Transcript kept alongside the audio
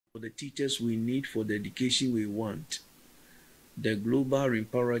for the teachers we need for the education we want, the global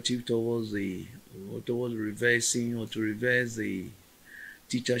imperative towards reversing or to reverse the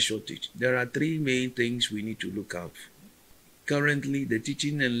teacher shortage. There are three main things we need to look out for. Currently, the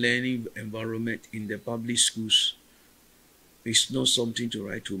teaching and learning environment in the public schools is not something to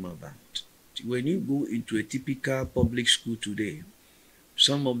write home about. When you go into a typical public school today,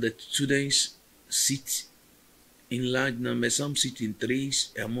 some of the students sit in large numbers, some sit in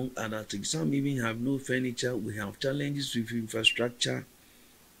threes, among other things. Some even have no furniture. We have challenges with infrastructure,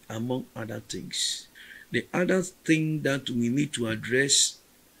 among other things. The other thing that we need to address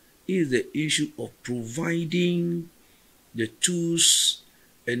is the issue of providing the tools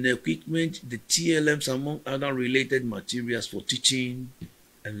and the equipment, the TLMs, among other related materials for teaching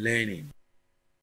and learning.